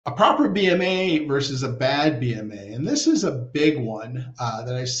A proper BMA versus a bad BMA. And this is a big one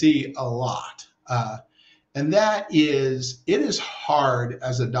that I see a lot. And that is, it is hard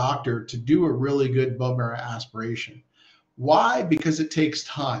as a doctor to do a really good bone marrow aspiration. Why? Because it takes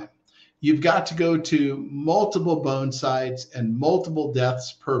time. You've got to go to multiple bone sites and multiple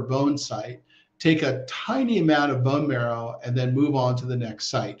depths per bone site, take a tiny amount of bone marrow, and then move on to the next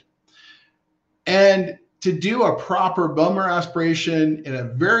site. And to do a proper bone marrow aspiration in a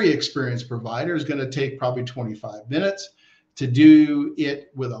very experienced provider is going to take probably 25 minutes. To do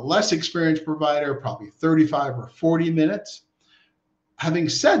it with a less experienced provider, probably 35 or 40 minutes. Having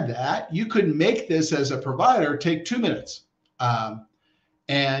said that, you could make this as a provider take 2 minutes.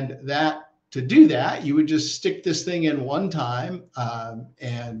 And that to do that, you would just stick this thing in one time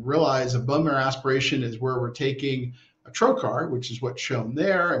and realize a bone marrow aspiration is where we're taking a trocar, which is what's shown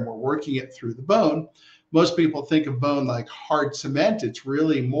there, and we're working it through the bone. Most people think of bone like hard cement. It's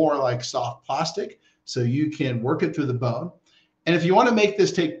really more like soft plastic, so you can work it through the bone. And if you want to make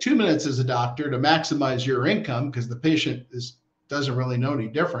this take 2 minutes as a doctor to maximize your income, because the patient doesn't really know any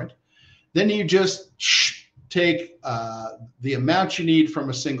different, then you just take the amount you need from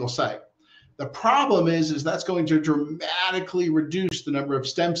a single site. The problem is that's going to dramatically reduce the number of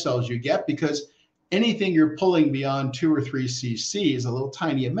stem cells you get, because anything you're pulling beyond 2 or 3 cc's, a little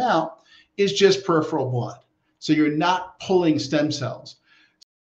tiny amount, is just peripheral blood. So you're not pulling stem cells.